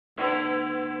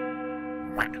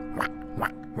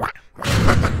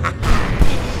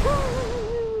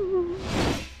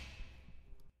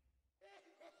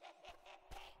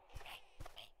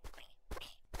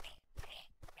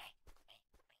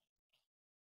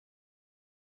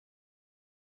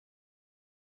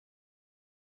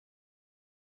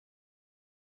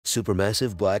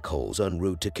Supermassive black holes en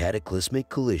route to cataclysmic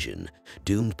collision,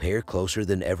 doomed pair closer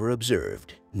than ever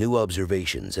observed. New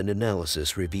observations and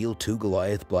analysis reveal two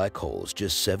Goliath black holes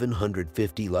just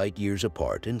 750 light-years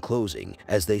apart and closing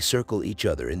as they circle each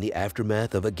other in the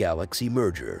aftermath of a galaxy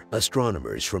merger.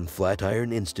 Astronomers from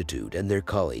Flatiron Institute and their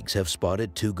colleagues have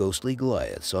spotted two ghostly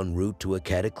Goliaths en route to a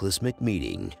cataclysmic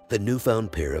meeting. The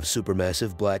newfound pair of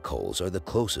supermassive black holes are the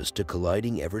closest to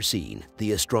colliding ever seen,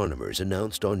 the astronomers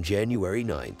announced on January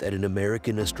 9th at an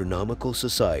American Astronomical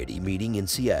Society meeting in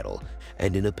Seattle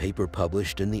and in a paper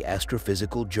published in the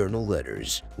Astrophysical Journal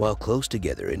Letters. While close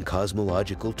together in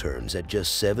cosmological terms at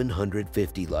just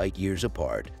 750 light-years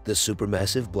apart, the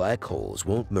supermassive black holes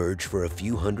won't merge for a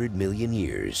few 100 million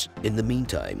years. In the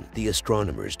meantime, the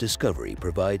astronomers' discovery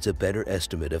provides a better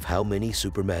estimate of how many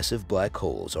supermassive black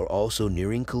holes are also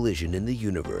nearing collision in the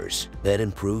universe. That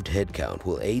improved headcount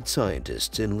will aid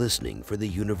scientists in listening for the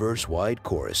universe-wide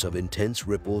chorus of intense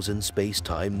ripples in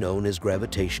space-time known as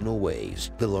gravitational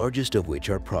waves, the largest of which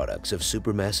are products of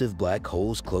supermassive black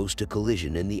holes close to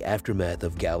collision in the aftermath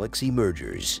of galaxy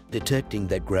mergers. Detecting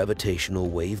that gravitational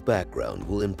wave background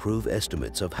will improve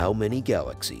estimates of how many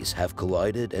galaxies have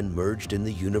collided and merged in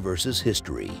the universe's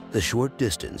history. The short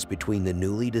distance between the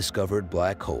newly discovered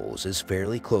black holes is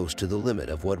fairly close to the limit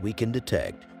of what we can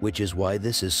detect, which is why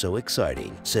this is so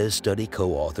exciting, says study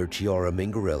co-author Chiara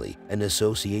Mingarelli, an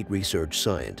associate research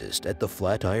scientist at the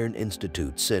Flatiron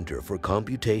Institute Center for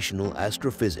Computational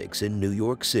Astrophysics in New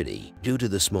York City. Due to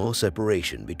the small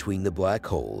separation between the black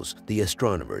holes, the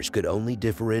astronomers could only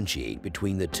differentiate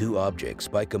between the two objects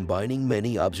by combining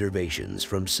many observations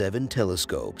from 7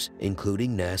 telescopes,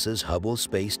 including NASA's Hubble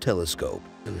Space Telescope.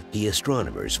 The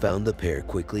astronomers found the pair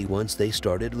quickly once they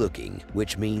started looking,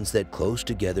 which means that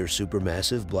close-together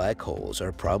supermassive black holes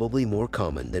are probably more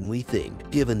common than we think,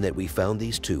 given that we found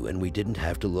these two and we didn't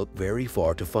have to look very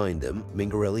far to find them,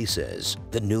 Mingarelli says.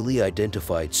 The newly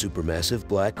identified supermassive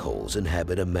black holes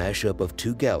inhabit a mashup of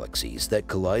two galaxies that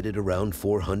collided around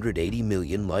 480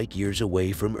 million light-years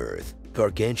away from Earth.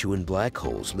 Gargantuan black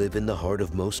holes live in the heart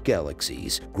of most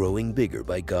galaxies, growing bigger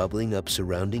by gobbling up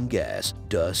surrounding gas,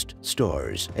 dust,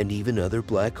 stars, and even other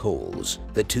black holes.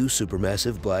 The two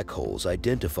supermassive black holes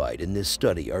identified in this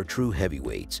study are true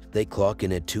heavyweights. They clock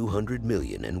in at 200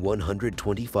 million and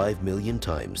 125 million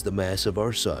times the mass of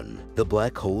our Sun. The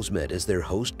black holes met as their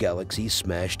host galaxies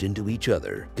smashed into each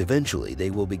other. Eventually,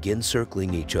 they will begin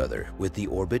circling each other, with the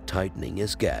orbit tightening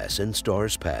as gas and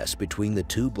stars pass between the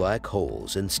two black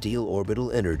holes and steal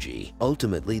orbital energy.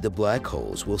 Ultimately, the black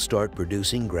holes will start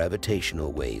producing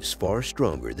gravitational waves far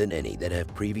stronger than any that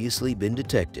have previously been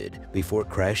detected, before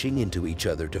crashing into each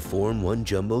other to form one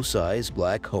jumbo-sized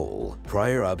black hole.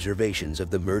 Prior observations of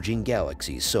the merging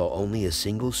galaxies saw only a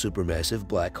single supermassive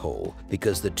black hole.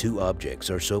 Because the two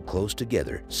objects are so close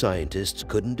together, scientists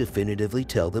couldn't definitively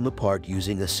tell them apart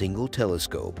using a single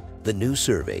telescope. The new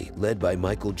survey, led by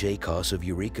Michael J. Koss of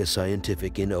Eureka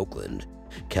Scientific in Oakland,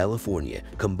 California,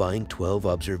 combined 12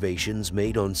 observations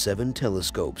made on 7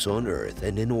 telescopes on Earth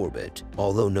and in orbit.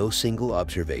 Although no single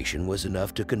observation was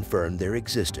enough to confirm their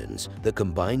existence, the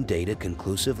combined data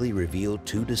conclusively revealed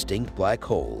 2 distinct black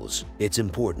holes. It's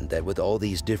important that with all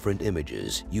these different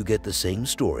images, you get the same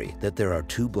story, that there are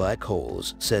 2 black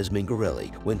holes, says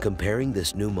Mingarelli, when comparing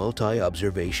this new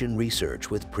multi-observation research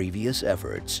with previous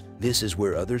efforts. This is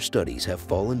where other studies have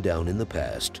fallen down in the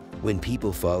past. When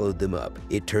people followed them up,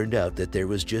 it turned out that there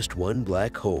was just one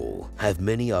black hole. Have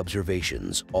many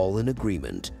observations, all in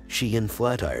agreement. She and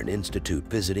Flatiron Institute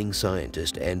visiting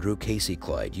scientist Andrew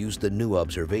Casey-Clyde used the new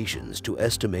observations to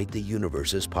estimate the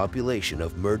universe's population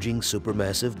of merging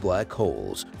supermassive black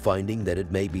holes, finding that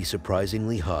it may be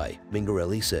surprisingly high,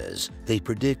 Mingarelli says. They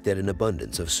predict that an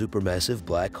abundance of supermassive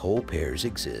black hole pairs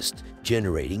exist,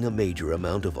 generating a major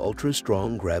amount of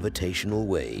ultra-strong gravitational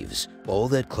waves. All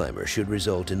that clamor should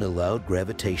result in a loud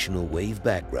gravitational wave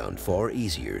background far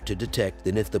easier to detect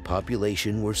than if the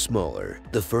population were smaller.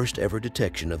 The first ever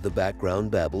detection of the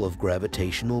background babble of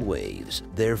gravitational waves,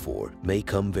 therefore, may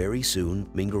come very soon,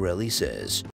 Mingarelli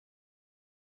says.